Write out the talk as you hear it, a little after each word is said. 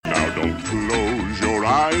Close your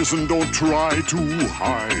eyes and don't try to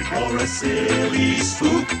hide. Or a silly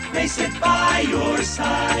spook may sit by your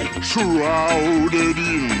side. Shrouded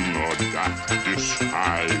in a dark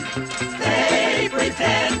disguise. They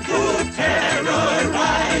pretend to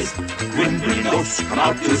terrorize. Grim ghosts come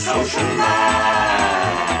out to socialize.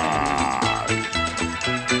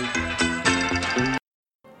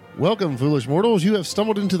 Welcome, foolish mortals. You have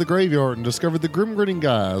stumbled into the graveyard and discovered the Grim Grinning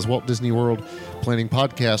Guys Walt Disney World Planning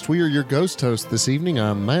Podcast. We are your ghost hosts this evening.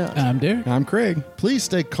 I'm Matt. I'm Derek. I'm Craig. Please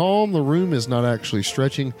stay calm. The room is not actually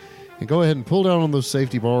stretching. And go ahead and pull down on those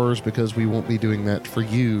safety bars because we won't be doing that for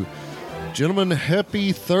you. Gentlemen,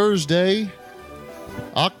 happy Thursday,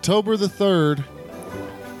 October the 3rd.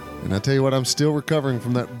 And I tell you what, I'm still recovering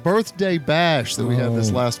from that birthday bash that we had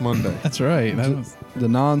this last Monday. That's right. The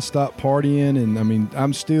non-stop partying, and I mean,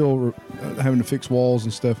 I'm still having to fix walls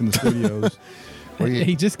and stuff in the studios.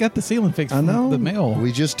 He just got the ceiling fixed from the mail.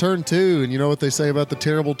 We just turned 2, and you know what they say about the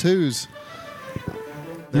terrible 2s?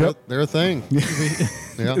 They're a thing.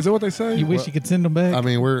 Yeah. Is that what they say? You wish you could send them back? I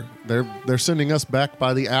mean, they're sending us back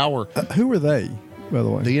by the hour. Who are they, by the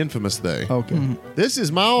way? The infamous they. Okay. Mm-hmm. This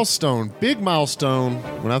is milestone, big milestone.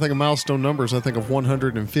 When I think of milestone numbers, I think of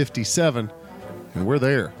 157, and we're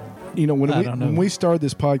there. You know, when we started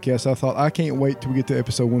this podcast, I thought, I can't wait till we get to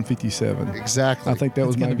episode 157. Exactly. I think that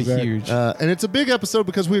was going to be huge. And it's a big episode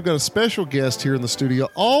because we've got a special guest here in the studio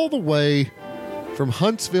all the way from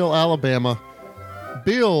Huntsville, Alabama.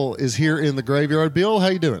 Bill is here in the graveyard. Bill, how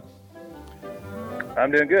you doing? I'm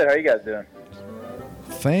doing good. How you guys doing?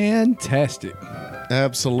 Fantastic.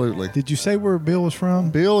 Absolutely. Did you say where Bill was from?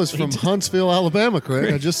 Bill is from Huntsville, Alabama,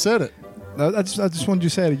 Craig. I just said it. I just wanted you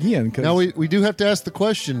to say it again. Now, we do have to ask the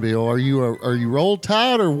question, Bill. Are you Roll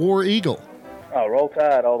Tide or War Eagle? Oh, Roll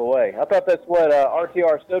Tide all the way. I thought that's what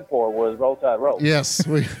RTR stood for, was Roll Tide Roll. Yes,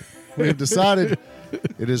 we have decided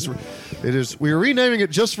it is. We are renaming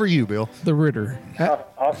it just for you, Bill. The Ritter.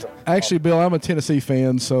 Awesome. Actually, Bill, I'm a Tennessee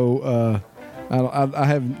fan, so I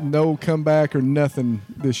have no comeback or nothing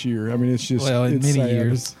this year. I mean, it's just in it's many sad.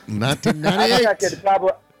 years. 1998. I think I could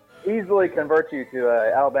probably easily convert you to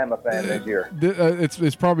an Alabama fan this year.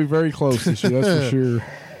 It's probably very close this year, that's for sure.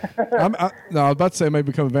 I was about to say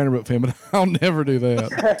maybe become a Vanderbilt fan, but I'll never do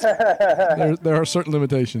that. There are certain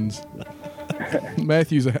limitations.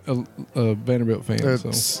 Matthew's a Vanderbilt fan.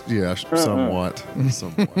 Yeah, somewhat.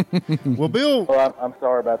 Well, Bill. Well, I'm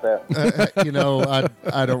sorry about that.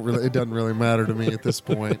 I don't really. It doesn't really matter to me at this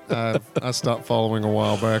point. I stopped following a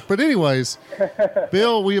while back. But anyways,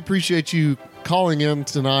 Bill, we appreciate you calling in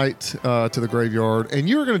tonight to the graveyard, and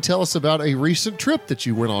you were going to tell us about a recent trip that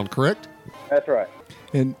you went on, correct? That's right.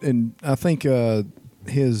 And I think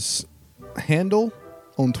his handle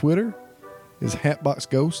on Twitter is Hatbox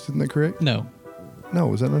Ghost. Isn't that correct? No,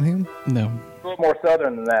 is that not him? No. A little more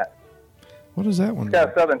southern than that. What is that one? It's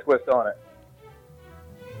got a southern twist on it.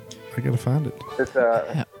 I gotta find it.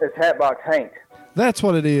 It's Hatbox Hank. That's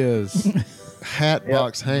what it is.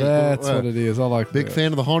 Hatbox Hank. That's what it is. I like big that.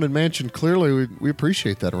 fan of the Haunted Mansion. Clearly, we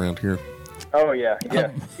appreciate that around here. Oh yeah,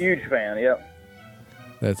 huge fan. Yep.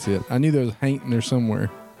 That's it. I knew there was Hank in there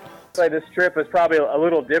somewhere. Say this trip is probably a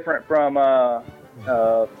little different from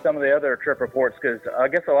some of the other trip reports, because I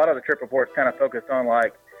guess a lot of the trip reports kind of focused on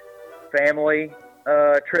like family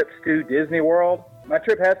trips to Disney World. My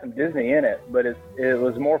trip had some Disney in it, but it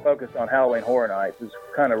was more focused on Halloween Horror Nights. It's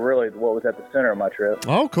kind of really what was at the center of my trip.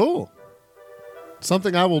 Oh, cool.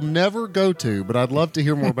 Something I will never go to, but I'd love to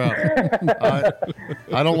hear more about it.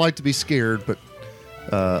 I don't like to be scared, but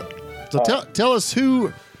tell us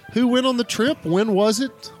who went on the trip. When was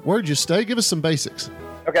it? Where'd you stay? Give us some basics.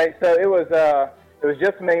 Okay, so it was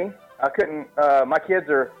just me. I couldn't. My kids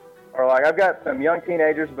are like, I've got some young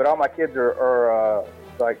teenagers, but all my kids are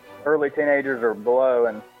like early teenagers or below,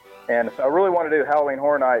 and so I really want to do Halloween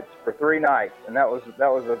Horror Nights for 3 nights, and that was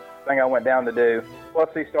the thing I went down to do. Plus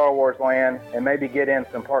see Star Wars Land and maybe get in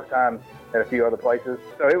some part time at a few other places.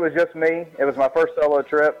 So it was just me. It was my first solo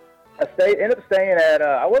trip. I ended up staying at.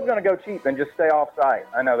 I was going to go cheap and just stay off site.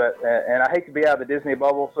 I know that, and I hate to be out of the Disney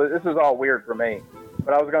bubble, so this is all weird for me.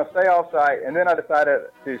 But I was going to stay off site, and then I decided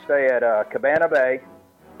to stay at Cabana Bay,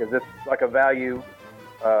 because it's like a value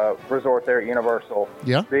resort there at Universal.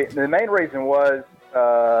 Yeah. The main reason was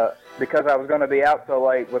because I was going to be out so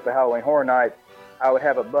late with the Halloween Horror Nights, I would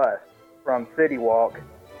have a bus from City Walk.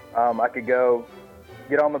 I could go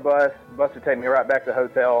get on the bus would take me right back to the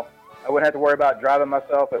hotel. I wouldn't have to worry about driving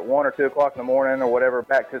myself at 1 or 2 o'clock in the morning or whatever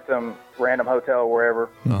back to some random hotel or wherever.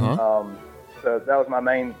 Uh-huh. So that was my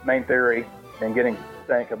main theory in staying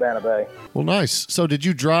at Cabana Bay. Well, nice. So did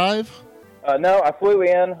you drive? No, I flew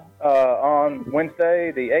in on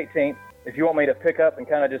Wednesday the 18th, if you want me to pick up and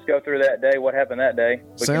kind of just go through that day, what happened that day,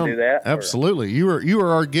 we can do that. Absolutely. You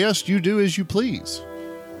are our guest. You do as you please.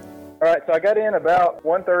 All right, so I got in about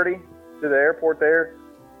 1:30 to the airport there,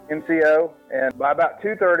 MCO, and by about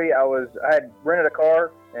 2:30, I had rented a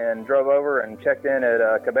car and drove over and checked in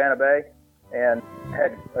at Cabana Bay, and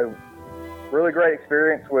had a really great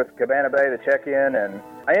experience with Cabana Bay to check in, and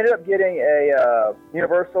I ended up getting a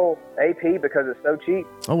Universal AP because it's so cheap.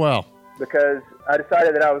 Oh wow! Because I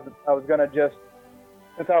decided that I was going to just,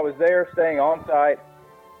 since I was there staying on site,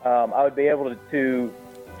 I would be able to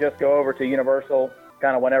just go over to Universal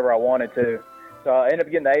kind of whenever I wanted to. So I ended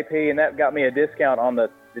up getting the AP, and that got me a discount on the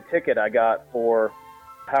ticket I got for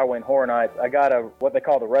Halloween Horror Nights. I got what they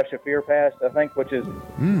call the Rush of Fear Pass, I think, which is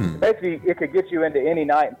basically it could get you into any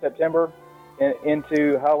night in September,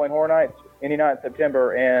 into Halloween Horror Nights, any night in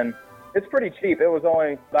September, and it's pretty cheap. It was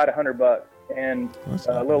only about $100, and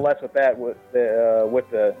a little less with that with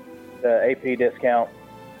the AP discount.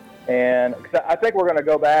 And I think we're going to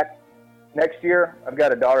go back next year. I've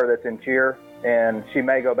got a daughter that's in cheer, and she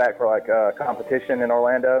may go back for like a competition in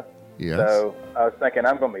Orlando. Yes. So I was thinking,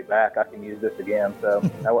 I'm going to be back. I can use this again. So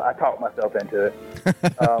I talked myself into it.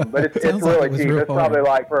 But it's really cheap. It's probably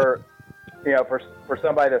like for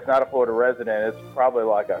somebody that's not a Florida resident, it's probably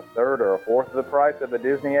like a third or a fourth of the price of a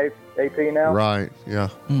Disney AP now. Right. Yeah.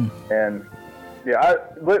 And yeah,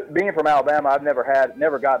 being from Alabama, I've never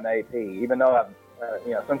gotten the AP, even though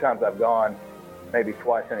I've sometimes I've gone maybe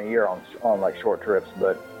twice in a year on like short trips.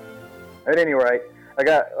 But at any rate, I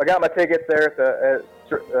got my tickets there at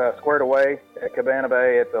squared away at Cabana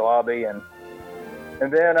Bay at the lobby, and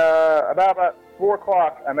then about 4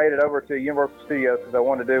 o'clock, I made it over to Universal Studios because I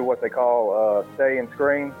wanted to do what they call stay and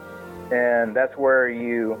screen, and that's where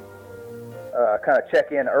you kind of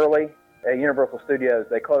check in early at Universal Studios.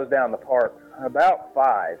 They close down the park about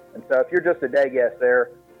 5, and so if you're just a day guest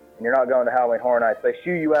there and you're not going to Halloween Horror Nights, they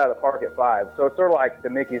shoo you out of the park at 5. So it's sort of like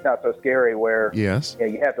the Mickey's Not So Scary, where yes,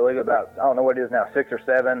 you have to leave about, I don't know what it is now, 6 or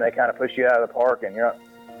 7. They kind of push you out of the park, and you're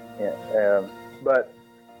not. But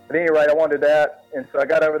at any rate, I wanted that, and so I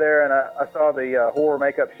got over there and I saw the horror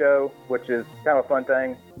makeup show, which is kind of a fun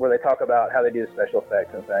thing, where they talk about how they do special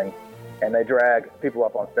effects and things, and they drag people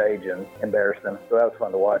up on stage and embarrass them. So that was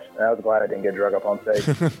fun to watch, and I was glad I didn't get drug up on stage.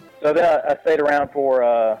 So then I stayed around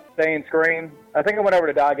for Stay and Scream. I think I went over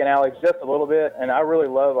to Diagon Alley just a little bit, and I really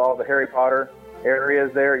love all the Harry Potter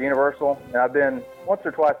areas there at Universal, and I've been once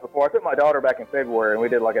or twice before. I took my daughter back in February, and we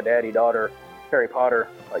did like a daddy-daughter Harry Potter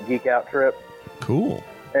geek out trip. Cool.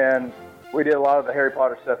 And we did a lot of the Harry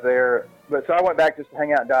Potter stuff there. But so I went back just to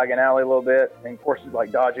hang out in Diagon Alley a little bit, and of course,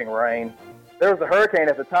 like dodging rain. There was a hurricane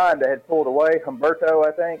at the time that had pulled away, Humberto,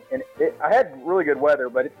 I think, and I had really good weather,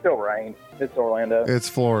 but it still rained. It's Orlando. It's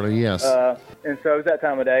Florida, yes. And so it was that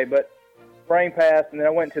time of day. But rain passed, and then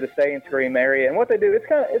I went to the Stay and Scream area. And what they do, it's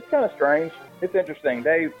kind of strange. It's interesting.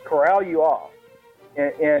 They corral you off,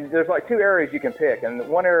 and there's like 2 areas you can pick, and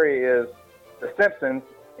one area is the Simpsons,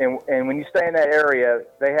 and when you stay in that area,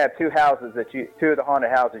 they have 2 houses 2 of the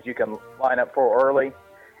haunted houses you can line up for early,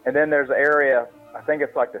 and then there's an area, I think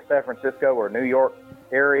it's like the San Francisco or New York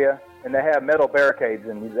area, and they have metal barricades,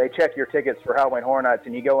 and they check your tickets for Halloween Horror Nights,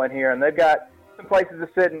 and you go in here, and they've got some places to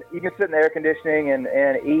sit, and you can sit in the air conditioning and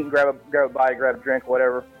eat and grab a bite, grab a drink,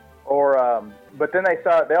 whatever, or but then they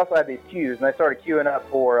also have these queues, and they started queuing up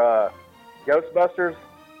for Ghostbusters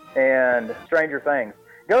and Stranger Things.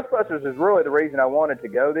 Ghostbusters is really the reason I wanted to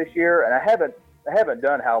go this year, and I haven't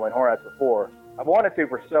done Halloween Horror Nights before. I've wanted to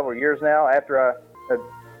for several years now. After I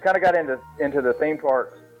kind of got into the theme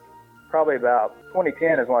parks, probably about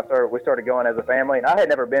 2010 is when we started going as a family, and I had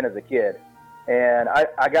never been as a kid. And I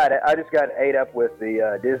just got ate up with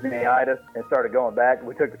the Disney-itis and started going back.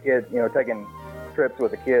 We took the kids, taking trips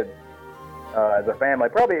with the kids as a family.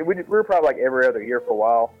 We were probably like every other year for a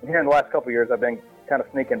while. And here in the last couple of years, I've been kind of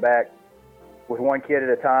sneaking back with one kid at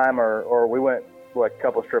a time, or we went like a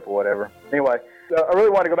couple's trip or whatever. Anyway, so I really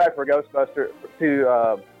want to go back for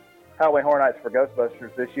Halloween Horror Nights for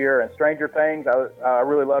Ghostbusters this year, and Stranger Things. I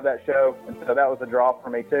really love that show, and so that was a draw for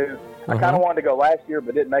me too. I kind of wanted to go last year,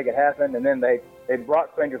 but didn't make it happen. And then they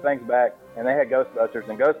brought Stranger Things back, and they had Ghostbusters,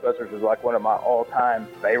 and Ghostbusters was like one of my all-time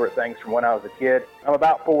favorite things from when I was a kid. I'm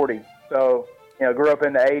about 40, so grew up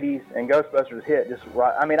in the 80s, and Ghostbusters hit just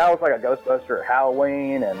right. I mean, I was like a Ghostbuster at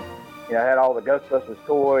Halloween, and I had all the Ghostbusters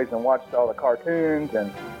toys and watched all the cartoons,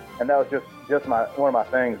 and that was just one of my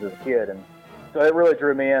things as a kid, and so it really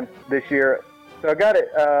drew me in this year. So I got it.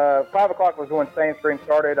 5 o'clock was when Stay and Scream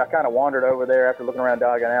started. I kind of wandered over there after looking around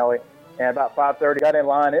Diagon Alley, and about 5:30 got in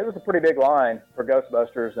line. It was a pretty big line for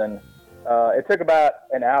Ghostbusters, and It took about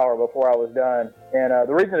an hour before I was done. And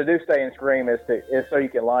the reason to do Stay and Scream is so you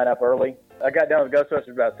can line up early. I got done with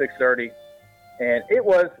Ghostbusters about 6:30, and it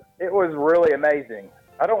was really amazing.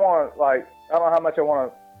 I don't know how much I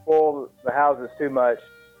want to spoil the houses too much,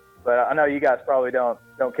 but I know you guys probably don't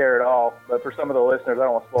care at all. But for some of the listeners, I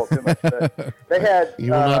don't want to spoil too much. But they had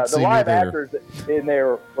the live actors in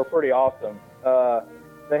there were pretty awesome.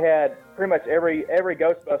 They had pretty much every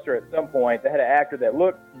Ghostbuster at some point. They had an actor that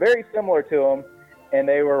looked very similar to them, and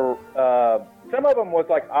they were some of them was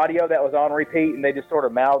like audio that was on repeat, and they just sort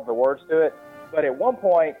of mouthed the words to it. But at one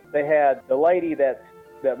point, they had the lady that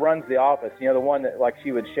runs the office, the one that like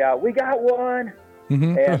she would shout, "We got one!"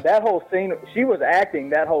 Mm-hmm. And that whole scene, she was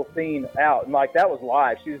acting that whole scene out, and like that was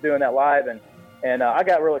live. She was doing that live, and I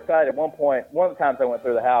got real excited at one point. One of the times I went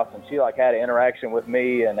through the house, and she like had an interaction with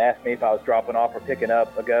me and asked me if I was dropping off or picking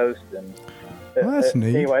up a ghost. And that's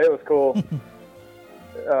neat. Anyway, it was cool.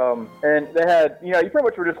 And they had, you pretty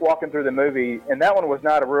much were just walking through the movie, and that one was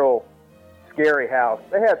not a real scary house.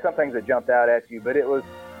 They had some things that jumped out at you, but it was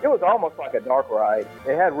almost like a dark ride.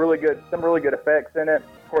 It had some really good effects in it.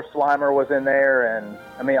 Of course, Slimer was in there, and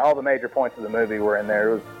I mean, all the major points of the movie were in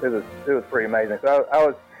there. It was pretty amazing.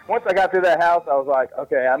 So once I got through that house, I was like,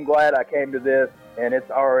 okay, I'm glad I came to this, and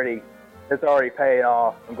it's already paying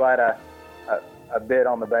off. I'm glad I bid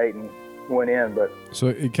on the bait and went in. But so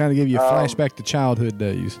it kind of gave you a flashback to childhood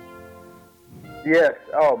days. Yes.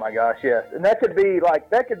 Oh my gosh, yes. And that could be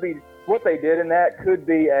what they did in that could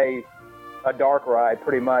be a dark ride,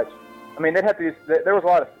 pretty much. I mean, they'd have to use, there was a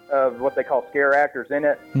lot of what they call scare actors in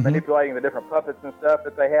it, mm-hmm. manipulating the different puppets and stuff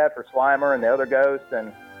that they had for Slimer and the other ghosts.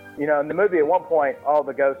 And, in the movie at one point, all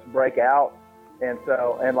the ghosts break out. And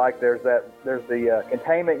like there's the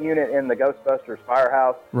containment unit in the Ghostbusters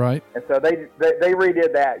firehouse. Right. And so they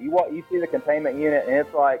redid that. You see the containment unit, and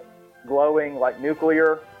it's like glowing like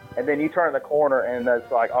nuclear. And then you turn the corner, and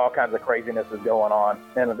there's like all kinds of craziness is going on.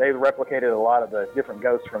 And they replicated a lot of the different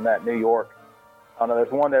ghosts from that New York. I don't know,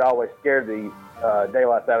 there's one that always scared the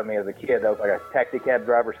daylights out of me as a kid. That was like a taxi cab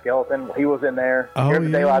driver skeleton. He was in there. Scared the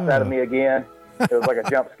daylights out of me again. It was like a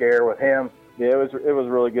jump scare with him. Yeah, it was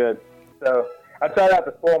really good. So I tried not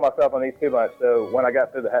to spoil myself on these too much. So when I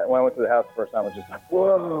went through the house the first time, it was just like,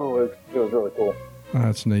 whoa! It was really cool.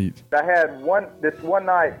 That's neat. I had this one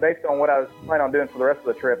night, based on what I was planning on doing for the rest of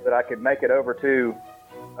the trip, that I could make it over to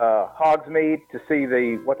Hogsmeade to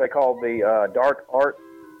see what they call the Dark Art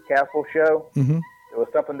Castle show. Mm-hmm. It was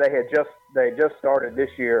something they just started this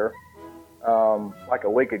year, like a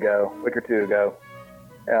week or two ago,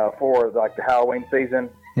 for like the Halloween season.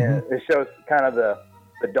 Mm-hmm. And it shows kind of the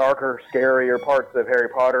darker, scarier parts of Harry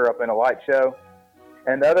Potter up in a light show.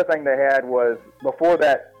 And the other thing they had was, before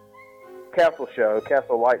that Castle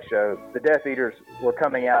Light Show, the Death Eaters were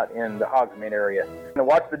coming out in the Hogsmeade area. And I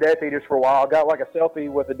watched the Death Eaters for a while, got like a selfie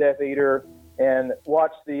with the Death Eater, and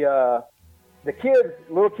watched the kids,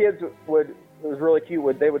 little kids it was really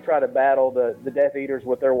cute, they would try to battle the Death Eaters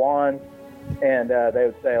with their wands, and they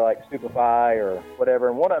would say like stupefy or whatever.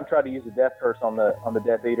 And one of them tried to use a death curse on the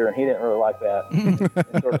Death Eater, and he didn't really like that.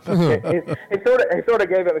 he sort of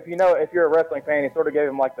gave him, if you're a wrestling fan, he sort of gave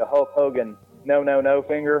him like the Hulk Hogan no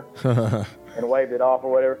finger and waved it off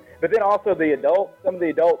or whatever. But then also some of the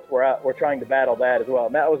adults were trying to battle that as well,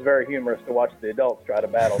 and that was very humorous to watch the adults try to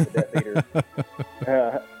battle the Death Eaters.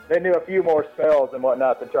 They knew a few more spells and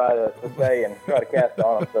whatnot to try to say and try to cast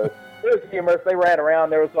on them. So it was humorous. They ran around.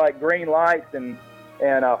 There was like green lights and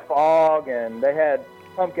fog, and they had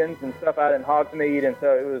pumpkins and stuff out in Hogsmeade, and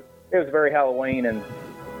so it was very Halloween.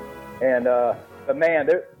 But man,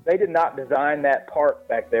 they did not design that park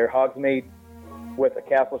back there, Hogsmeade, with a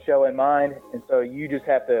castle show in mind, and so you just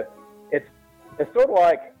have to. It's sort of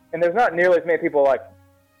like, and there's not nearly as many people like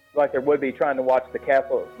there would be trying to watch the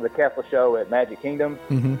castle show at Magic Kingdom.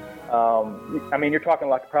 Mm-hmm. I mean, you're talking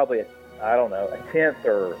like probably a 10th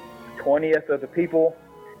or 20th of the people,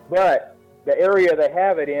 but the area they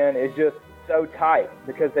have it in is just so tight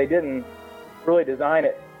because they didn't really design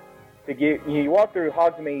it to give. You walk through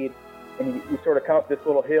Hogsmeade and you sort of come up this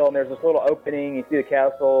little hill, and there's this little opening. You see the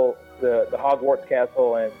castle, the Hogwarts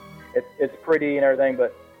castle, and it's pretty and everything,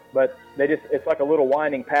 but it's like a little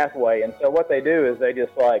winding pathway. And so what they do is they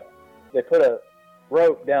put a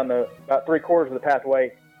rope down about 3/4 of the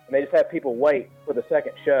pathway, and they just have people wait for the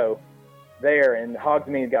second show there. And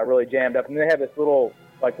Hogsmeade got really jammed up. And they have this little,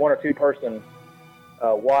 like 1 or 2 person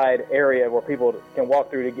wide area where people can walk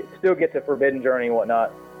through to still get to Forbidden Journey and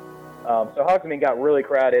whatnot. So Hogsmeade got really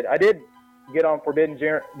crowded. I did get on Forbidden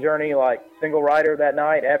Journey like single rider that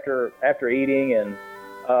night after eating, and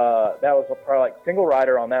that was probably like single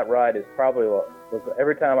rider on that ride is probably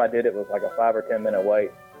every time I did it was like a 5 or 10 minute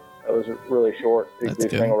wait. really short. That's These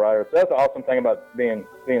good. single riders. So that's the awesome thing about being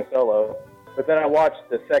solo. But then I watched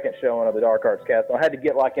the second showing of the Dark Arts Castle. I had to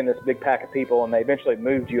get like in this big pack of people, and they eventually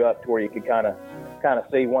moved you up to where you could kind of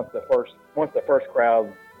see once the first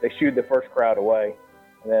crowd, they shooed the first crowd away,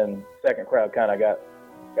 and then second crowd kind of got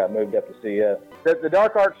moved up to see it. The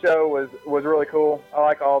Dark Arts show was really cool. I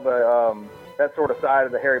like all the that sort of side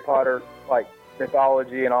of the Harry Potter like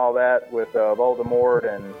mythology and all that with Voldemort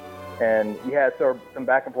and you had sort of some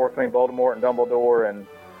back and forth between Voldemort and Dumbledore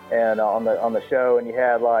and on the show, and you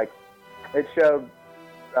had like it showed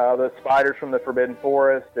the spiders from the Forbidden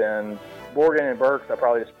Forest and Borgin and Burke's. I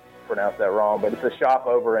probably just pronounced that wrong, but it's a shop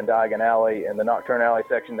over in Diagon Alley in the Nocturne Alley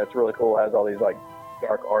section that's really cool. It has all these like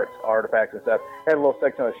dark arts artifacts and stuff. It had a little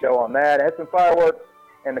section of the show on that. It had some fireworks,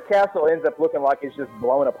 and the castle ends up looking like it's just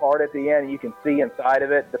blowing apart at the end, and you can see inside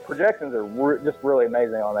of it. The projections are just really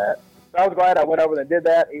amazing on that. So I was glad I went over and did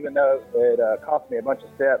that, even though it cost me a bunch of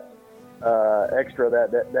steps extra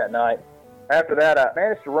that night. After that, I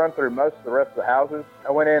managed to run through most of the rest of the houses.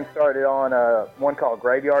 I went in, started on one called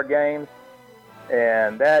Graveyard Games,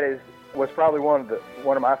 and that was probably one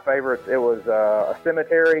of my favorites. It was a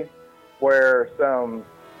cemetery where some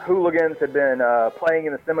hooligans had been playing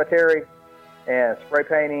in the cemetery and spray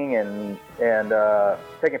painting and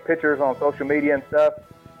taking pictures on social media and stuff.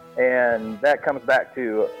 And that comes back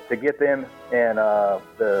to get them, and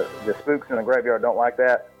the spooks in the graveyard don't like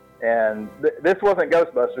that. And this wasn't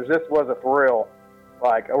Ghostbusters. This was a for real,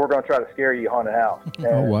 like, we're going to try to scare you haunted house. And,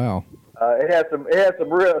 Oh, wow. It had some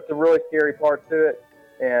really scary parts to it.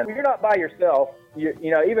 And you're not by yourself. You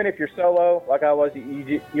know, even if you're solo, like I was,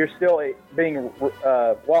 you're still being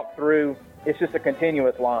walked through. It's just a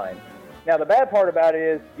continuous line. Now, the bad part about it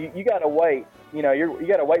is you got to wait. You know, you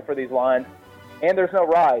got to wait for these lines, and there's no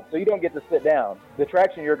ride, so you don't get to sit down. The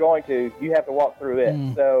attraction you're going to, you have to walk through it.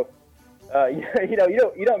 So,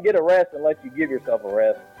 you don't get a rest unless you give yourself a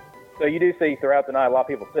rest. So you do see throughout the night a lot of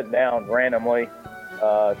people sitting down randomly,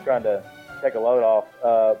 trying to take a load off.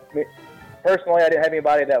 Personally, I didn't have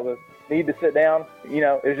anybody that need to sit down. You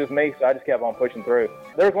know, it was just me, so I just kept on pushing through.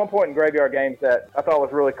 There was one point in Graveyard Games that I thought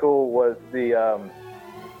was really cool was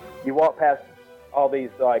you walk past all these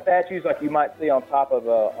like statues like you might see on top of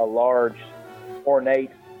a large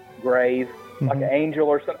ornate grave, like an angel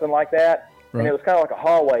or something like that. Right. And it was kind of like a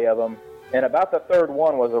hallway of them. And about the third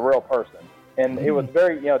one was a real person. And it was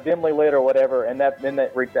very, dimly lit or whatever, and then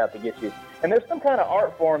that reached out to get you. And there's some kind of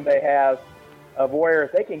art form they have of where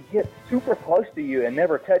they can get super close to you and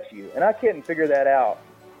never touch you. And I couldn't figure that out.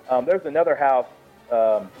 There's another house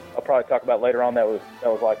I'll probably talk about later on that was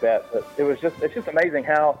like that. But it's just amazing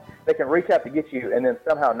how they can reach out to get you and then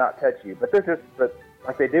somehow not touch you. But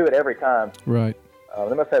like they do it every time. Right.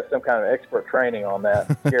 They must have some kind of expert training on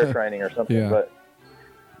that, scare training or something. Yeah. But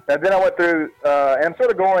and then I went through, and I'm sort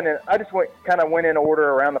of going, and I just went in order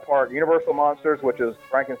around the park. Universal Monsters, which is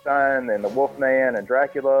Frankenstein and the Wolfman and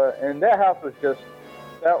Dracula, and that house was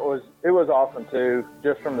it was awesome too,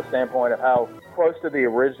 just from the standpoint of how close to the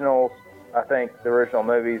originals. I think the original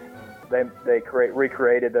movies, they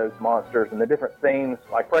recreated those monsters and the different themes.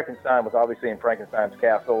 Like Frankenstein was obviously in Frankenstein's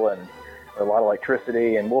castle and a lot of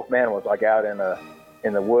electricity, and Wolfman was like out in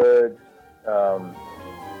the woods.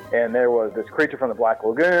 And there was this creature from the Black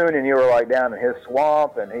Lagoon, and you were like down in his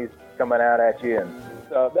swamp, and he's coming out at you. And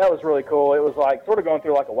so that was really cool. It was like sort of going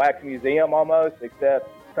through like a wax museum almost, except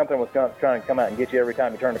something was trying to come out and get you every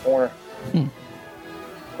time you turned the corner.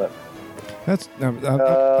 But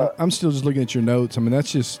I'm still just looking at your notes. I mean,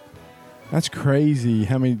 that's crazy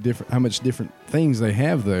how much different things they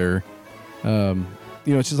have there.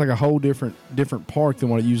 It's just like a whole different park than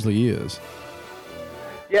what it usually is.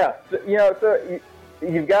 Yeah, so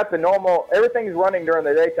you've got the normal, everything's running during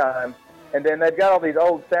the daytime, and then they've got all these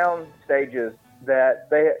old sound stages that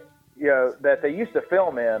they used to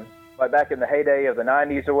film in, like back in the heyday of the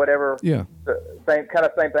 90s or whatever. Yeah. Same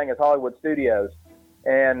thing as Hollywood Studios.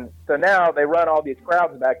 And so now they run all these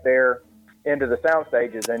crowds back there into the sound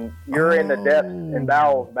stages, and you're in the depths and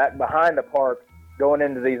bowels back behind the park going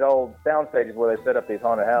into these old sound stages where they set up these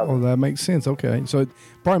haunted houses. Well, that makes sense. Okay. So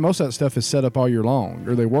probably most of that stuff is set up all year long,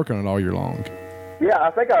 or they work on it all year long. Yeah,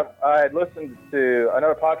 I think I had listened to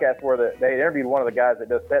another podcast where they interviewed one of the guys that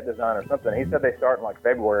does set design or something. He said they start in like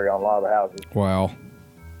February on a lot of the houses. Wow.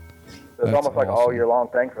 So it's almost like an all year long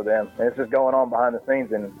thing for them. And it's just going on behind the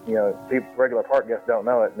scenes, and regular park guests don't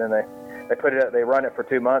know it. And then they put it up, they run it for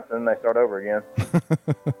 2 months, and then they start over again.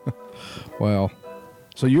 Wow.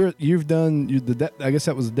 So you've done I guess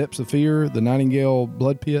that was the Depths of Fear, the Nightingale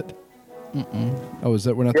Blood Pit. Oh, is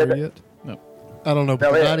that we're not there yet? No. I don't know,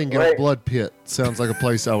 but the Nightingale Blood Pit sounds like a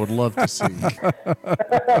place I would love to see.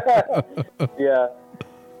 Yeah.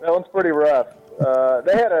 That one's pretty rough.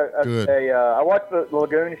 They had Good. I watched the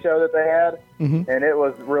Lagoon show that they had, and it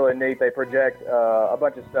was really neat. They project a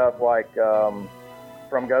bunch of stuff like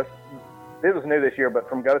from Ghost. It was new this year, but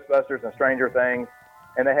from Ghostbusters and Stranger Things.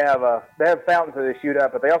 And they have fountains that they shoot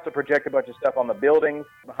up, but they also project a bunch of stuff on the buildings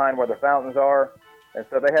behind where the fountains are. And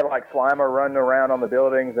so they had like Slimer running around on the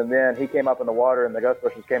buildings, and then he came up in the water, and the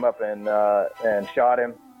Ghostbusters came up and shot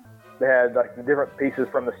him. They had like the different pieces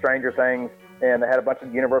from the Stranger Things, and they had a bunch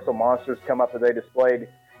of Universal monsters come up that they displayed.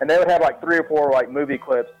 And they would have like 3 or 4 like movie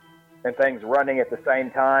clips and things running at the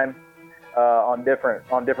same time on different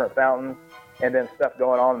fountains, and then stuff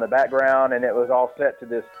going on in the background. And it was all set to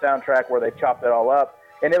this soundtrack where they chopped it all up.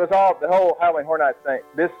 And it was all, the whole Halloween Horror Nights thing,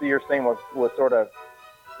 this year's theme was sort of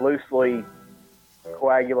loosely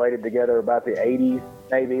coagulated together about the 80s,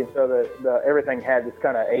 maybe. And so the everything had this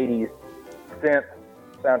kind of 80s synth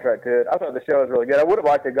soundtrack to it. I thought the show was really good. I would have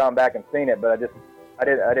liked to have gone back and seen it, but I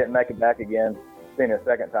didn't make it back again, seen it a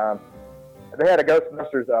second time. They had a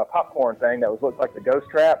Ghostbusters popcorn thing that looked like the Ghost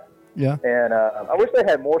Trap. Yeah. And I wish they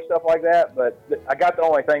had more stuff like that, but I got the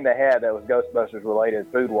only thing they had that was Ghostbusters related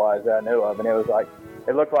food-wise that I knew of, and it was like,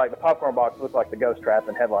 it looked like the popcorn box looked like the Ghost Trap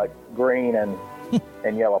and had like green and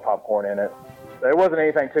yellow popcorn in it. So it wasn't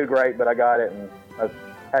anything too great, but I got it, and I was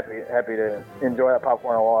happy to enjoy that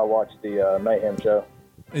popcorn while I watched the Mayhem show.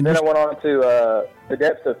 And then I went on to The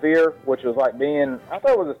Depths of Fear, which was like I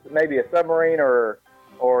thought it was maybe a submarine or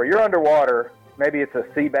you're underwater. Maybe it's a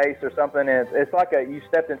sea base or something. And it's like you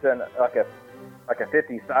stepped into like a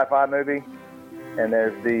 50s sci-fi movie, and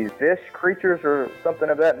there's these fish creatures or something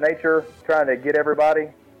of that nature trying to get everybody,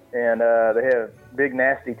 and they have big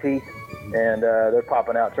nasty teeth, and they're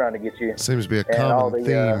popping out trying to get you. Seems to be a common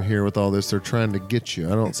theme here with all this. They're trying to get you.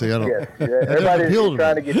 Yes, everybody's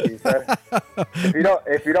trying to get you. So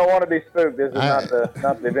if you don't want to be spooked, this is not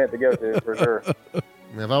the event to go to for sure.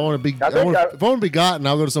 If I want to be gotten,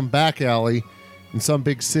 I'll go to some back alley in some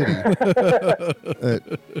big city. I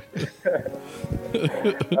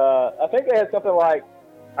think they had something like,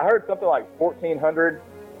 I heard something like 1,400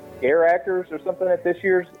 scare actors or something at this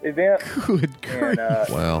year's event. Good grief.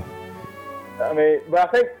 Wow. I mean, but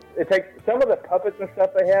I think it takes, some of the puppets and stuff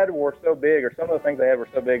they had were so big, or some of the things they had were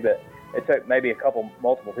so big that it took maybe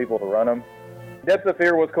multiple people to run them. Depths of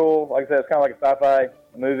Fear was cool. Like I said, it's kind of like a sci-fi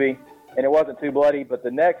movie, and it wasn't too bloody, but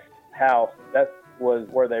the next house, that was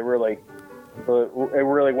where it really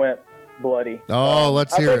went bloody. Oh,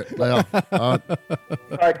 let's hear it. Well,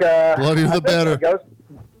 like bloody the better.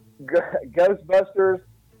 Ghostbusters,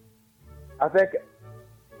 I think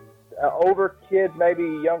older kids, maybe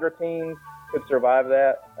younger teens, could survive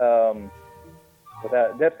that. But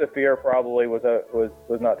that Depths of Fear probably was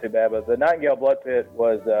not too bad. But the Nightingale Blood Pit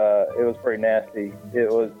was pretty nasty. It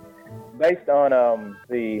was based on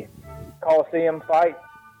the Colosseum fight,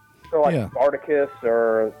 so like Spartacus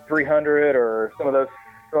or 300 or some of those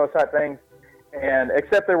type things. And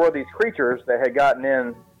except there were these creatures that had gotten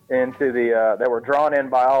into the that were drawn in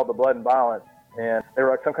by all the blood and violence, and they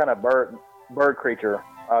were like some kind of bird creature,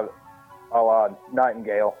 a la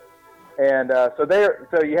Nightingale. And so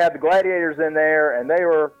you had the gladiators in there, and they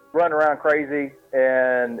were running around crazy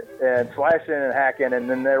and slashing and hacking. And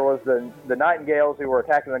then there was the Nightingales who were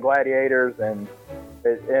attacking the gladiators, and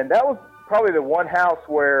that was probably the one house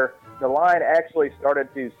where the line actually started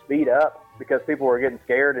to speed up because people were getting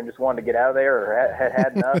scared and just wanted to get out of there or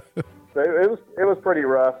had enough. So it was pretty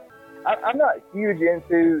rough. I'm not huge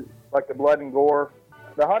into like the blood and gore.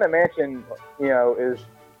 The Haunted Mansion, is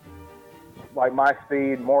like my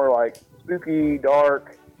speed, more like spooky,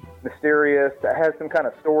 dark, mysterious. That has some kind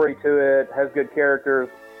of story to it. Has good characters.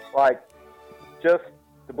 Like just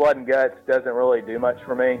the blood and guts doesn't really do much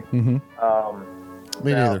for me. Mm-hmm.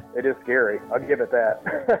 Me neither. It is scary. I'll give it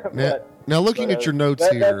that. Now looking at your notes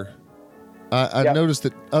here, I noticed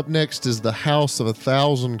that up next is the House of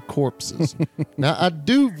 1,000 Corpses. Now I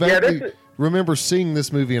do vaguely remember seeing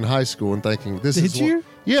this movie in high school and thinking this is. Did you?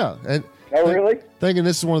 Yeah. And really? Thinking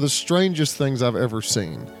this is one of the strangest things I've ever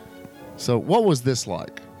seen. So what was this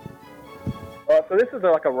like? So this is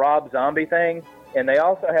like a Rob Zombie thing, and they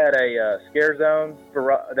also had a scare zone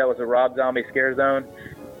that was a Rob Zombie scare zone.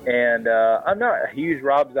 And I'm not a huge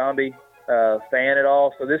Rob Zombie fan at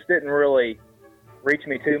all, so this didn't really reach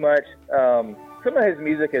me too much. Some of his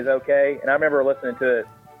music is okay, and I remember listening to it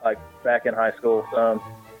like back in high school some.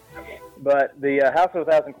 But the House of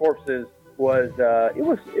 1,000 Corpses was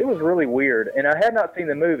it was really weird, and I had not seen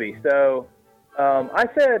the movie, so I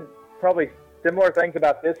said probably similar things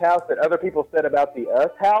about this house that other people said about the Us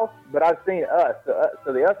house, but I've seen Us,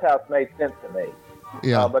 so the Us house made sense to me.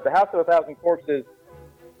 Yeah. But the House of 1,000 Corpses,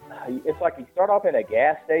 it's like you start off in a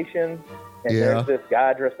gas station, and there's this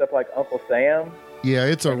guy dressed up like Uncle Sam. Yeah,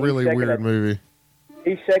 it's a really weird movie.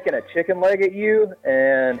 He's shaking a chicken leg at you,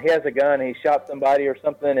 and he has a gun. He shot somebody or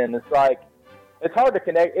something, and it's like, it's hard to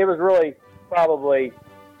connect. It was really probably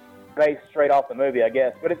based straight off the movie, I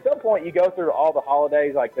guess. But at some point, you go through all the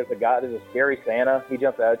holidays. Like there's a scary Santa. He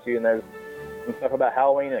jumps out at you, and there's some stuff about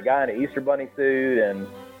Halloween, and a guy in an Easter bunny suit, and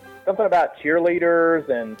something about cheerleaders,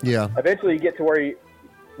 and eventually you get to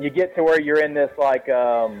where you're in this like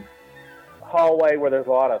hallway where there's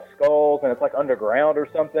a lot of skulls, and it's like underground or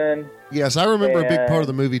something. Yes, I remember a big part of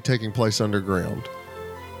the movie taking place underground.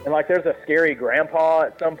 And like there's a scary grandpa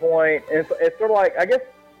at some point, and it's sort of like, I guess,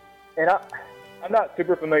 and I'm not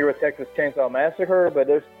super familiar with Texas Chainsaw Massacre, but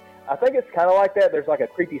I think it's kind of like that. There's like a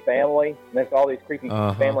creepy family, and there's all these creepy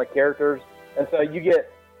family characters, and so you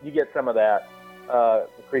get some of that, the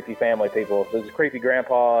creepy family people. There's a creepy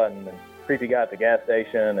grandpa and a creepy guy at the gas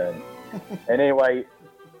station, and anyway,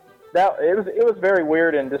 it was very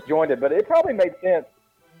weird and disjointed, but it probably made sense.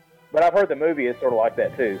 But I've heard the movie is sort of like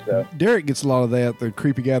that too. So Derek gets a lot of that, the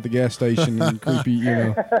creepy guy at the gas station and creepy,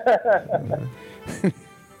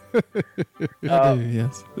 I do,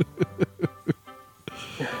 yes.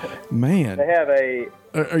 Man, they have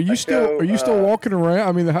Are you still walking around?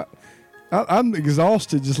 I mean, I'm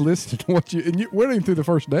exhausted just listening to what you weren't even through the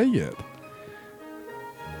first day yet.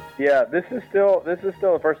 Yeah, this is still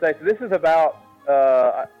the first day. So this is about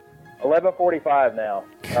 11:45 now.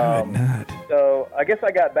 So I guess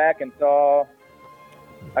I got back to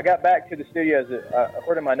the studios.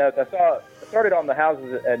 According to my notes, I started on the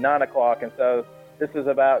houses at 9 o'clock, and so this is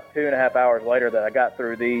about 2.5 hours later that I got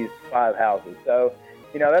through these 5 houses. So,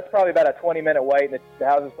 that's probably about a 20-minute wait, and the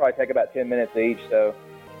houses probably take about 10 minutes each. So,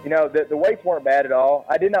 the waits weren't bad at all.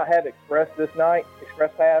 I did not have Express this night,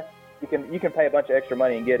 Express Pass. You can pay a bunch of extra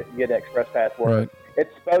money and get an Express Pass for it.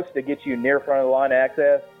 It's supposed to get you near front of the line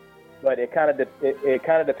access, but it kind of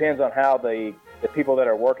depends on how the people that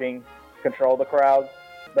are working control the crowds.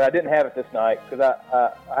 But I didn't have it this night because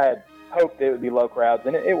I had hoped it would be low crowds,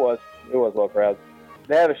 and it was low crowds.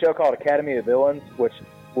 They have a show called Academy of Villains, which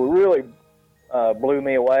really blew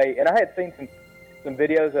me away. And I had seen some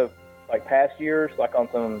videos of like past years, like on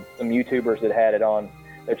some YouTubers that had it on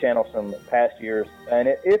their channels from past years, and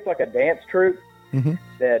it's like a dance troupe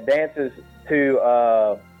that dances to sort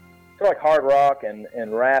of like hard rock and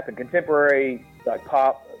rap and contemporary like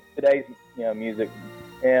pop, today's music,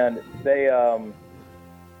 and they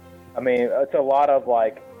it's a lot of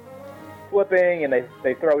like flipping, and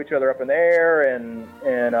they throw each other up in the air, and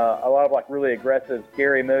a lot of like really aggressive,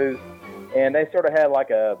 scary moves, and they sort of had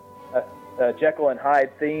like a Jekyll and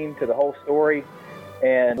Hyde theme to the whole story.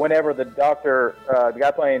 And whenever the doctor, the guy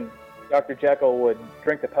playing Dr. Jekyll would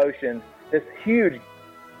drink the potion, this huge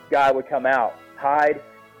guy would come out, Hyde.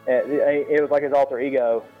 It was like his alter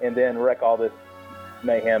ego, and then wreck all this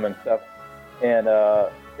mayhem and stuff. And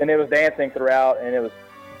it was dancing throughout, and it was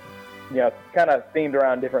kind of themed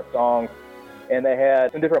around different songs. And they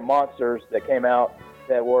had some different monsters that came out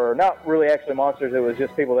that were not really actually monsters. It was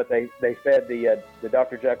just people that they fed the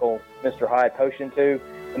Dr. Jekyll, Mr. Hyde potion to.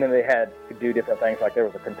 And then they could do different things. Like there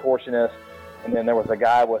was a contortionist, and then there was a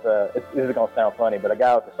guy with this is going to sound funny, but a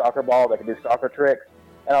guy with a soccer ball that could do soccer tricks.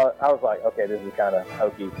 And I was like, okay, this is kind of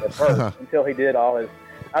hokey at first until he did all his.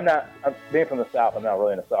 I'm being from the South, I'm not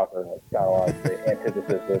really into soccer. It's kind of like the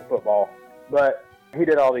antithesis of football. But he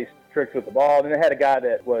did all these tricks with the ball. And then they had a guy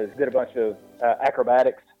that did a bunch of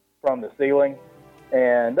acrobatics from the ceiling.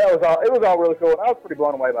 And it was all really cool. And I was pretty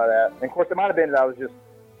blown away by that. And of course, it might have been that I was just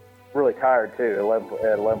really tired too at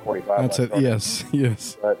 11:45. That's it.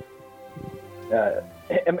 Yes. But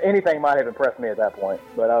anything might have impressed me at that point.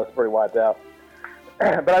 But I was pretty wiped out.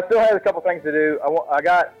 But I still had a couple things to do.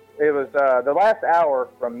 It was the last hour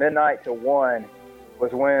from midnight to 1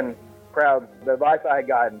 was when the advice I had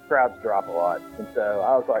gotten, crowds drop a lot. And so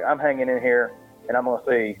I was like, I'm hanging in here, and I'm going to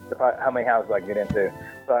see how many houses I can get into.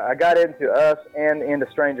 So I got into Us and into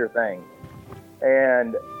Stranger Things.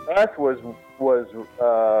 And Us was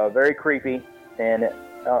very creepy. And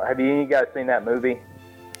have you guys seen that movie?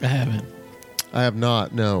 I haven't. I have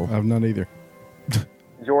not, no. I have not either.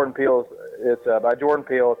 Jordan Peele's. It's by Jordan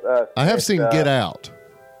Peele. It's Us. I have seen Get Out.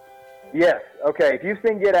 Yes. Okay. If you've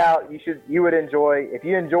seen Get Out, you would enjoy. If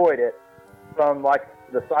you enjoyed it, from like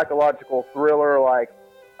the psychological thriller, like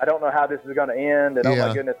I don't know how this is going to end, and oh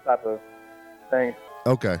my goodness type of thing.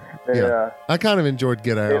 Okay. Yeah. I kind of enjoyed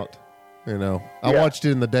Get Out. I watched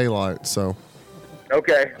it in the daylight, so.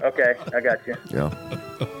 Okay. I got you. Yeah.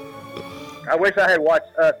 I wish I had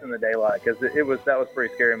watched Us in the daylight because that was a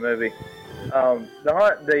pretty scary movie.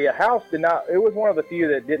 The house did not. It was one of the few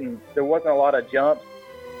that didn't. There wasn't a lot of jumps,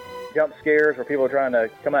 jump scares where people are trying to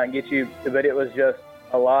come out and get you, but it was just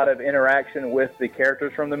a lot of interaction with the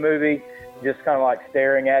characters from the movie, just kind of like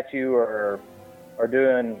staring at you or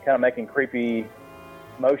doing kind of making creepy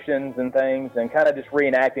motions and things, and kind of just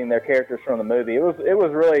reenacting their characters from the movie. It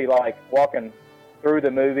was really like walking through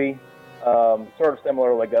the movie, sort of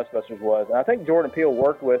similar like Ghostbusters was. And I think Jordan Peele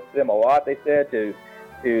worked with them a lot. They said to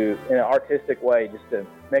in an artistic way, just to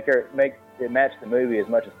make it match the movie as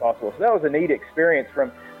much as possible. So that was a neat experience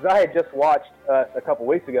because I had just watched a couple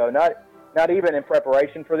weeks ago, not even in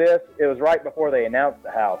preparation for this. It was right before they announced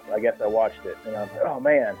the house. I guess I watched it, and I was like, oh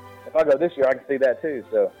man, if I go this year, I can see that too.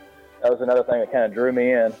 So that was another thing that kind of drew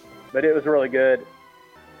me in. But it was really good.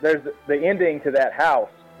 There's the ending to that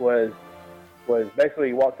house was basically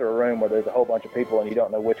you walk through a room where there's a whole bunch of people and you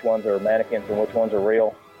don't know which ones are mannequins and which ones are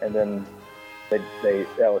real, and then that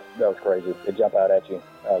was crazy. They jump out at you.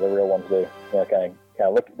 The real ones do. Kind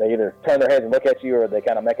of look. They either turn their heads and look at you, or they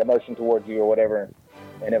kind of make a motion towards you, or whatever.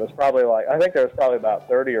 And it was probably I think there was probably about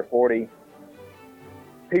 30 or 40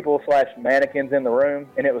 people / mannequins in the room,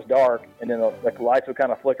 and it was dark, and then the lights would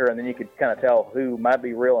kind of flicker, and then you could kind of tell who might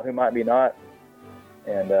be real and who might be not.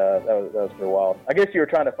 And that was pretty wild. I guess you were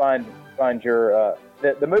trying to find your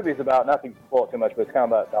the movie's about, not to spoil it too much, but it's kind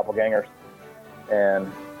of about doppelgangers, and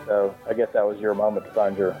so I guess that was your moment to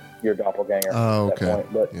find your doppelganger. Oh, at that okay.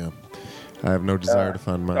 point. But yeah, I have no desire to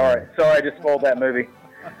find mine. Sorry, I just spoiled that movie.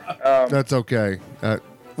 That's okay.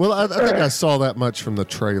 Well, I think I saw that much from the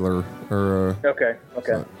trailer. Okay.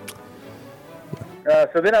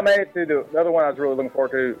 So then I made it to the other one I was really looking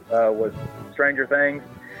forward to was Stranger Things,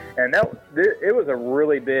 and it was a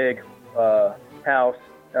really big house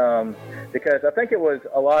because I think it was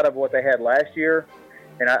a lot of what they had last year,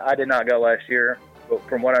 and I did not go last year, but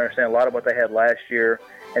from what I understand, a lot of what they had last year,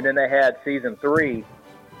 and then they had season 3,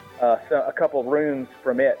 so a couple of rooms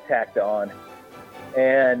from it tacked on.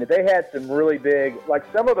 And they had some really big, like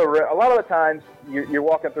a lot of the times you're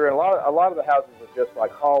walking through, and a lot of the houses are just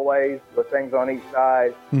like hallways with things on each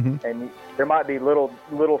side, and there might be little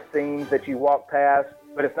scenes that you walk past,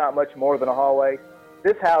 but it's not much more than a hallway.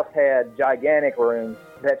 This house had gigantic rooms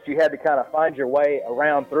that you had to kind of find your way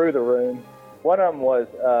around through the room. One of them was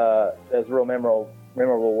real memorable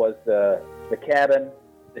was the cabin,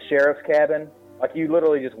 the sheriff's cabin. Like you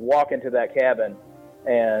literally just walk into that cabin,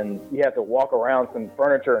 and you have to walk around some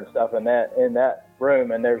furniture and stuff in that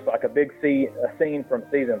room, and there's like a big scene from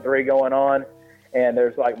season 3 going on, and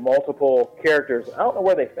there's like multiple characters. I don't know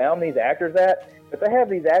where they found these actors at, but they have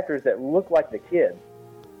these actors that look like the kids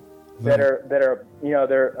that are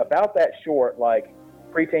they're about that short, like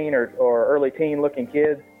preteen or early teen looking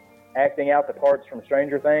kids acting out the parts from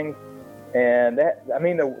Stranger Things. And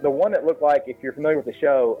the one that looked like, if you're familiar with the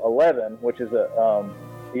show, 11, which is a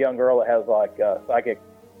young girl that has like psychic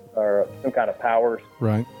or some kind of powers.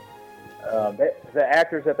 Right. The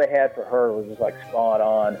actors that they had for her was just like spot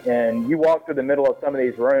on. And you walk through the middle of some of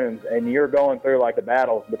these rooms, and you're going through like the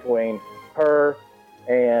battles between her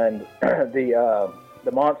and the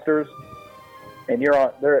monsters. And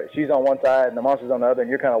she's on one side, and the monster's on the other, and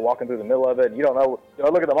you're kind of walking through the middle of it. And you don't know, do I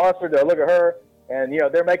look at the monster? Do I look at her? And you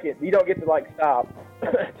don't get to like stop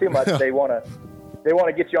too much. They want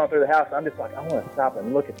to get you on through the house. I'm just like, I want to stop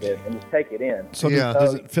and look at this and just take it in. So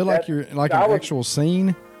does it feel like you're like an actual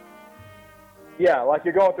scene? Yeah, like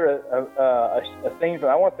you're going through a scene from.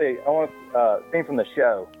 I want scene from the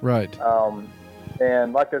show. Right.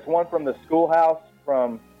 And like there's one from the schoolhouse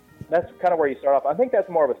from. That's kind of where you start off. I think that's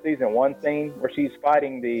more of a season 1 scene where she's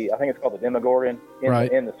fighting I think it's called the Demogorgon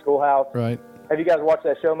in the schoolhouse. Right. Have you guys watched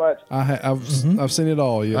that show much? I've seen it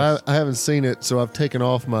all. Yes. I haven't seen it, so I've taken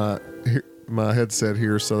off my headset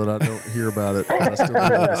here so that I don't hear about it. I still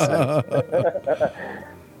don't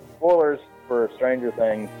Spoilers for Stranger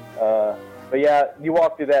Things. But yeah, you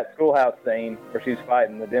walk through that schoolhouse scene where she's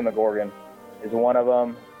fighting the Demogorgon is one of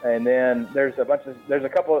them, and then there's a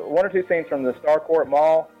couple of 1 or 2 scenes from the Starcourt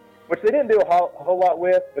Mall, which they didn't do a whole lot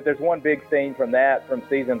with, but there's one big scene from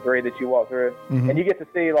season 3 that you walk through, and you get to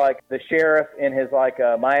see like the sheriff in his like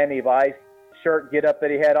Miami Vice shirt get up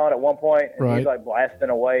that he had on at one point, and he's like blasting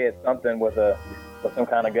away at something with some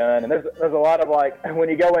kind of gun. And there's a lot of like when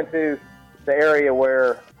you go into the area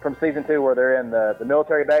from season 2 where they're in the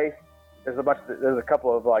military base, there's a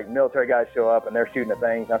couple of like military guys show up and they're shooting at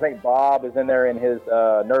things. And I think Bob is in there in his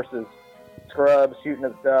nurse's scrubs shooting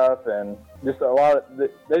at stuff, and just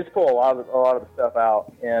they just pull a lot of the stuff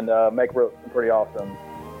out and make some pretty awesome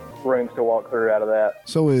rooms to walk through out of that.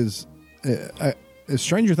 So is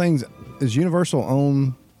Stranger Things, is Universal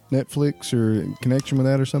on Netflix or in connection with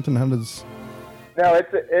that or something? How does? No, I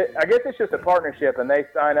guess it's just a partnership, and they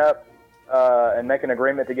sign up and make an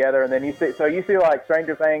agreement together, and then you see like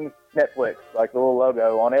Stranger Things Netflix, like the little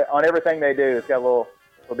logo on it on everything they do. It's got will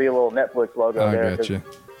be a little Netflix logo I there. gotcha.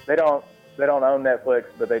 They don't own Netflix,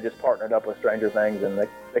 but they just partnered up with Stranger Things, and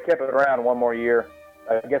they kept it around one more year.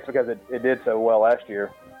 I guess because it did so well last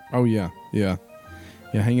year. Oh yeah.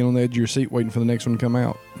 Hanging on the edge of your seat, waiting for the next one to come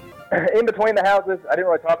out. In between the houses, I didn't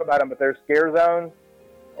really talk about them, but there's scare zones,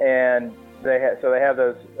 and they have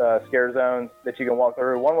those scare zones that you can walk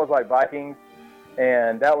through. One was like Vikings,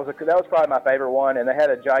 and that was probably my favorite one. And they had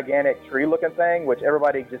a gigantic tree-looking thing, which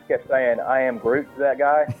everybody just kept saying, "I am Groot" to that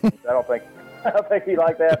guy. I don't think he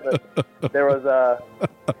liked that, but there was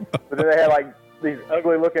but then they had like these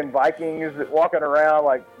ugly-looking Vikings walking around,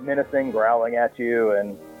 like menacing, growling at you,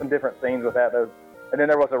 and some different scenes with that. And then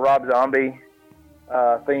there was a Rob Zombie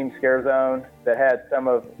themed scare zone that had some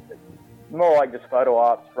of more like just photo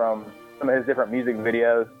ops from some of his different music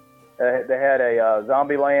videos. They had a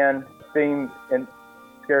Zombieland themed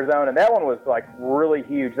scare zone, and that one was like really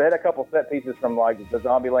huge. They had a couple set pieces from like the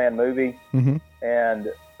Zombieland movie, and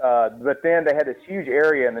but then they had this huge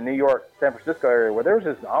area in the New York, San Francisco area where there was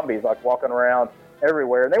just zombies like walking around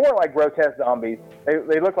everywhere. And they weren't like grotesque zombies.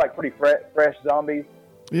 They looked like pretty fresh zombies.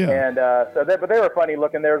 Yeah. And but they were funny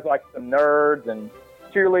looking. There was like some nerds and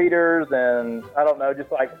cheerleaders and I don't know,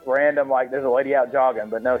 just like random, like there's a lady out jogging,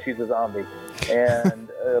 but no, she's a zombie. And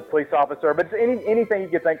a police officer, but anything you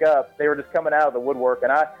could think of, they were just coming out of the woodwork.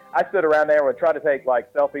 And I stood around there and would try to take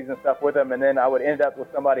like selfies and stuff with them, and then I would end up with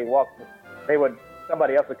somebody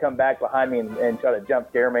somebody else would come back behind me and try to jump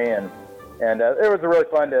scare me, and it was really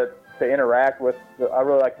fun to interact with. I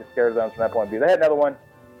really liked the scare zones from that point of view. They had another one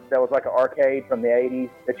that was like an arcade from the 80s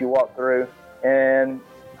that you walked through, and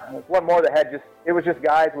one more that had it was just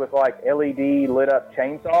guys with like LED lit up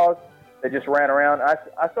chainsaws that just ran around.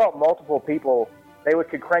 I saw multiple people, they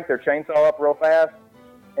could crank their chainsaw up real fast,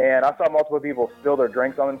 and I saw multiple people spill their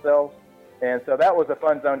drinks on themselves, and so that was a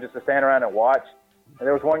fun zone just to stand around and watch. And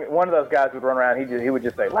there was one of those guys would run around, he would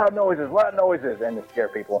just say, loud noises, and to scare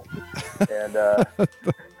people. And a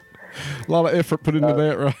lot of effort put into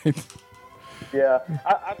that, right? Yeah,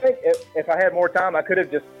 I think if I had more time, I could have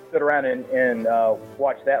just stood around and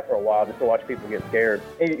watched that for a while, just to watch people get scared.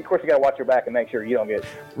 And of course, you got to watch your back and make sure you don't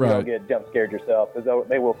get jump scared yourself, because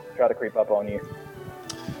they will try to creep up on you.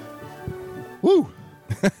 Woo!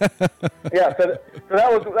 Yeah, so that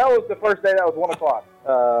was the first day. That was 1 o'clock,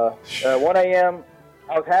 1 a.m.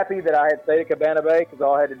 I was happy that I had stayed at Cabana Bay, because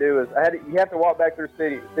all I had to do is you have to walk back through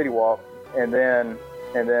City Walk, and then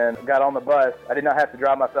got on the bus. I did not have to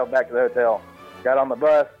drive myself back to the hotel. Got on the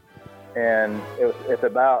bus, and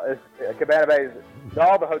Cabana Bay.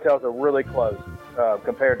 All the hotels are really close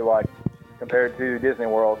compared to Disney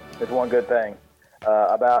World. It's one good thing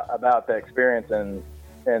about the experience, and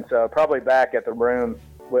so probably back at the room.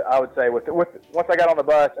 I would say with once I got on the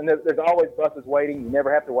bus, and there's always buses waiting. You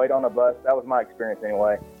never have to wait on a bus. That was my experience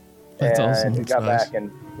anyway. That's and awesome. We got That's back and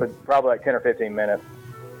was probably like 10 or 15 minutes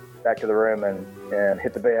back to the room and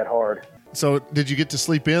hit the bed hard. So did you get to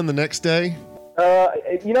sleep in the next day?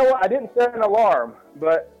 You know what? I didn't set an alarm,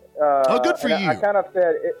 but good for you. I kind of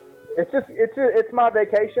said it's my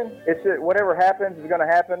vacation. Whatever happens is going to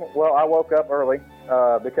happen. Well, I woke up early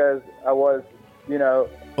because I was,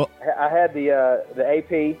 I had the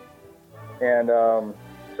AP, and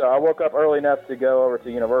so I woke up early enough to go over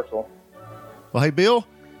to Universal. Well, hey, Bill,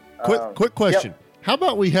 quick question. Yep. How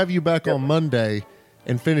about we have you back on Monday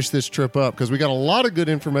and finish this trip up? Because we got a lot of good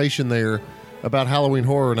information there about Halloween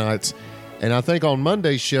Horror Nights. And I think on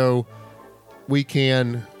Monday's show, we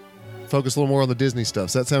can focus a little more on the Disney stuff.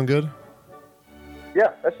 Does that sound good?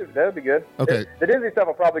 Yeah, that'd be good. Okay. The Disney stuff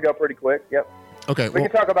will probably go pretty quick. Yep. Okay. We can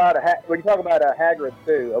talk about Hagrid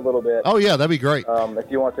too a little bit. Oh yeah, that'd be great. If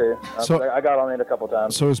you want to. So- I got on it a couple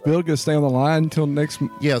times. So is Bill going to stay on the line until next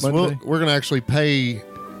Yes, Monday? we're going to actually pay.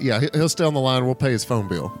 Yeah, he'll stay on the line. We'll pay his phone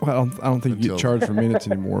bill. Well, I don't think you Until- get charged for minutes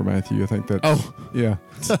anymore, Matthew. I think that's... Oh. Yeah.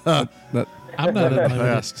 That, I'm not in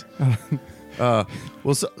Fast.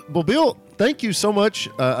 Well, Bill, thank you so much.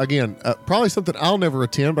 Again, probably something I'll never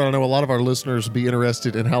attend, but I know a lot of our listeners would be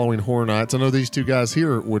interested in Halloween Horror Nights. I know these two guys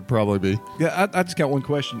here would probably be. yeah, I just got one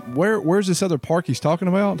question. Where's this other park he's talking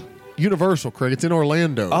about? Universal, Craig. It's in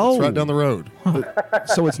Orlando. Oh. It's right down the road.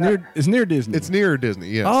 So it's near Disney. It's near Disney,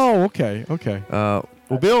 yes. Oh, okay.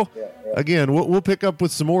 Well, Bill, again, we'll pick up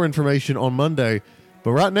with some more information on Monday.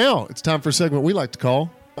 But right now, it's time for a segment we like to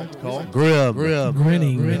call Grib.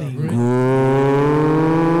 Grinning.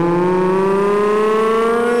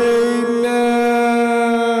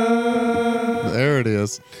 There it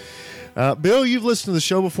is. Bill, you've listened to the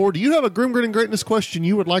show before. Do you have a Grim Grinning Greatness question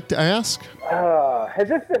you would like to ask? Has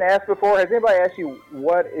this been asked before? Has anybody asked you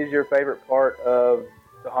what is your favorite part of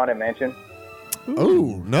the Haunted Mansion?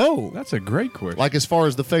 Oh, no. That's a great question. Like as far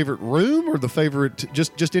as the favorite room or the favorite,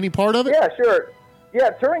 just any part of it? Yeah, sure.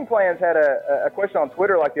 Yeah, Touring Plans had a question on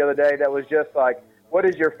Twitter like the other day that was just like, what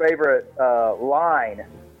is your favorite line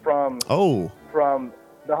from the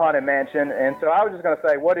Haunted Mansion? And so I was just going to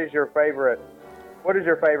say, what is your favorite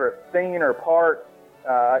scene or part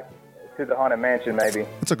to the Haunted Mansion, maybe?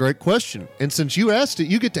 That's a great question. And since you asked it,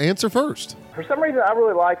 you get to answer first. For some reason, I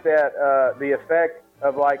really like that the effect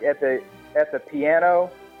of like at the piano,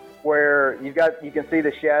 where you can see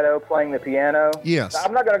the shadow playing the piano. Yes.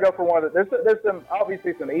 I'm not going to go for one of the. There's some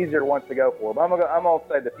obviously some easier ones to go for, but I'm gonna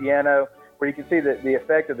say the piano, where you can see the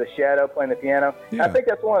effect of the shadow playing the piano. Yeah. I think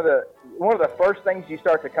that's one of the first things you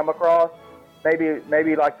start to come across.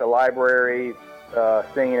 Maybe like the library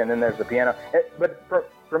scene, and then there's the piano. But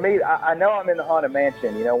for me, I know I'm in the Haunted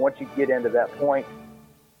Mansion. You know, once you get into that point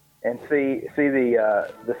and see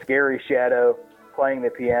the scary shadow playing the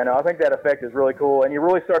piano, I think that effect is really cool. And you're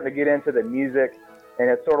really starting to get into the music, and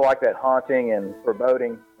it's sort of like that haunting and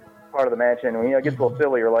foreboding part of the mansion. You know, it gets a little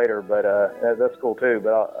sillier later, but that's cool too.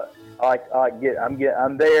 But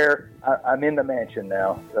I'm there. I'm in the mansion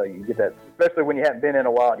now, so you get that. Especially when you haven't been in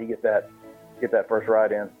a while, you get that first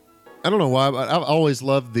ride in. I don't know why, but I've always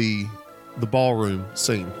loved the ballroom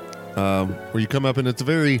scene, where you come up, and it's a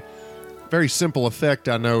very, very simple effect,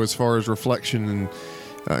 I know, as far as reflection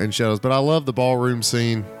and shadows. But I love the ballroom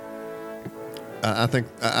scene. I think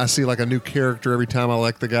I see like a new character every time. I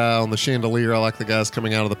like the guy on the chandelier. I like the guys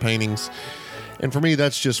coming out of the paintings. And for me,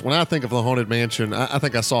 that's just, when I think of the Haunted Mansion, I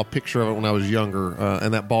think I saw a picture of it when I was younger,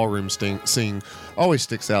 and that ballroom scene always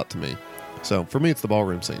sticks out to me. So for me, it's the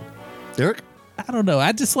ballroom scene. Derek? I don't know.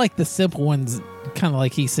 I just like the simple ones, kind of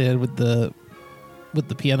like he said with the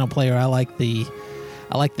piano player. I like the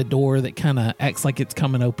door that kind of acts like it's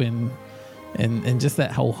coming open, and just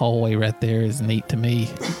that whole hallway right there is neat to me.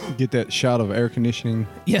 Get that shot of air conditioning.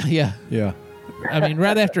 Yeah. I mean,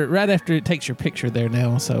 right after it takes your picture there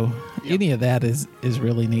now. So any of that is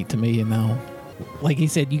really neat to me. And now, like he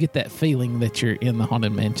said, you get that feeling that you're in the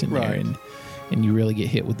Haunted Mansion there, and you really get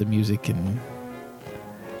hit with the music. And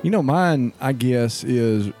mine, I guess,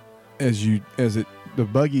 is the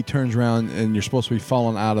buggy turns around and you're supposed to be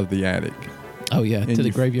falling out of the attic. Oh yeah, to the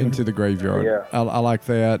graveyard. Into the graveyard. Yeah. I like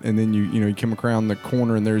that. And then you come around the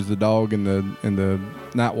corner and there's the dog and the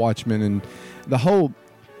night watchman, and the whole.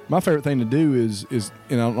 My favorite thing to do is, and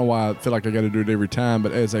I don't know why I feel like I got to do it every time,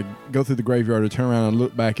 but as I go through the graveyard, I turn around and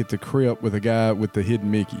look back at the crypt with a guy with the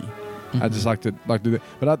hidden Mickey. Mm-hmm. I just like to do that.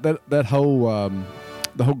 But that whole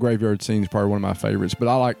the whole graveyard scene is probably one of my favorites. But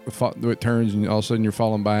I like the way it turns and all of a sudden you're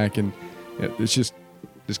falling back, and it's just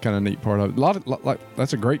kind of neat part of it.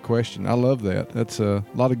 That's a great question. I love that. That's a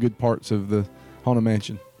lot of good parts of the Haunted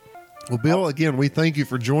Mansion. Well, Bill, again, we thank you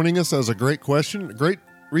for joining us. That was a great question. A great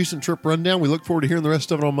recent trip rundown. We look forward to hearing the rest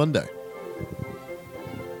of it on Monday.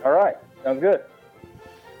 All right. Sounds good.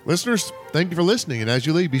 Listeners, thank you for listening. And as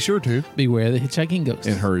you leave, be sure to beware the hitchhiking ghost.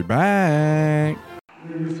 And hurry back.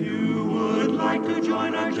 If you would like to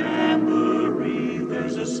join our jamboree,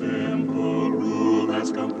 there's a simple rule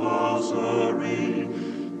that's compulsory.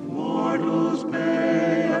 Mortals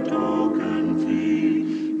pay a token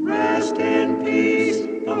fee. Rest in peace,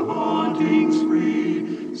 the haunting's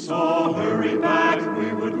free. So hurry back.